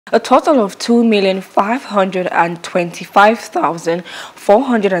A total of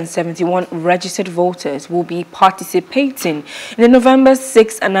 2,525,471 registered voters will be participating in the November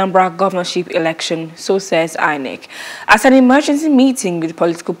 6 Anambra governorship election, so says I.N.E.C. At an emergency meeting with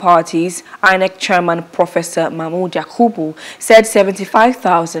political parties, I.N.E.C. Chairman Professor Mahmood Yakubu said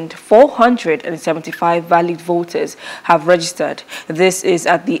 75,475 valid voters have registered. This is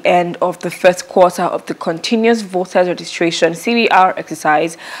at the end of the first quarter of the continuous voters registration CVR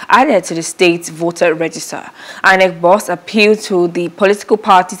exercise added to the state's voter register. I.N.E.C. boss appealed to the political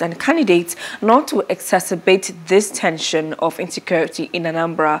parties and candidates not to exacerbate this tension of insecurity in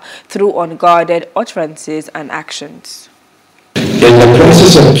Anambra through unguarded utterances and actions. In the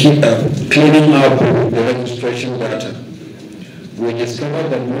process of cleaning up the registration data, we discovered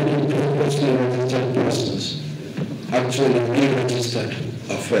that many previously registered persons actually re-registered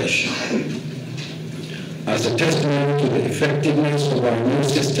afresh. As a testimony to the effectiveness of our new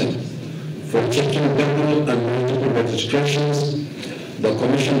system for checking double and multiple registrations, the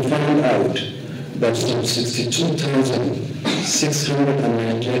Commission found out that some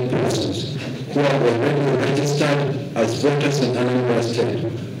 62,698 persons who are already registered as voters in Anambra State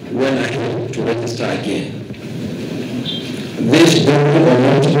went ahead to register again. These double or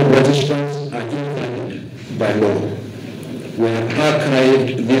multiple registrants are invalid by law. We have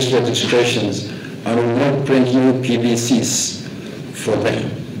archived these registrations and will not print new PVCs for them.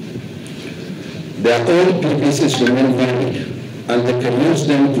 Their old PVCs remain valid, and they can use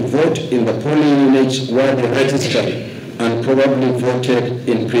them to vote in the polling units where they registered and probably voted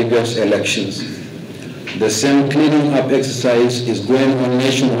in previous elections. The same cleaning up exercise is going on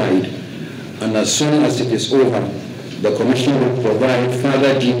nationwide, and as soon as it is over, the Commission will provide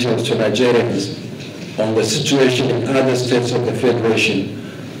further details to Nigerians on the situation in other states of the Federation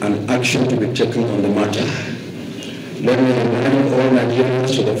and action to be taken on the matter. Let me remind all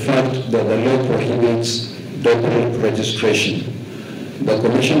Nigerians to the fact that the law prohibits double registration. The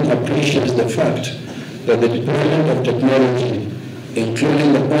Commission appreciates the fact that the deployment of technology,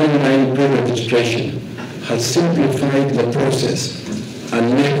 including the online pre-registration, has simplified the process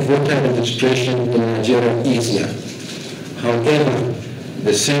and made voter registration in Nigeria easier. However,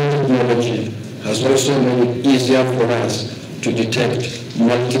 the same technology has also made it easier for us to detect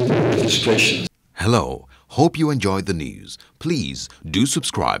multiple registrations. Hello, hope you enjoyed the news. Please do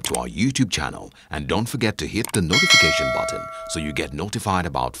subscribe to our YouTube channel and don't forget to hit the notification button so you get notified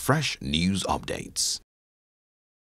about fresh news updates.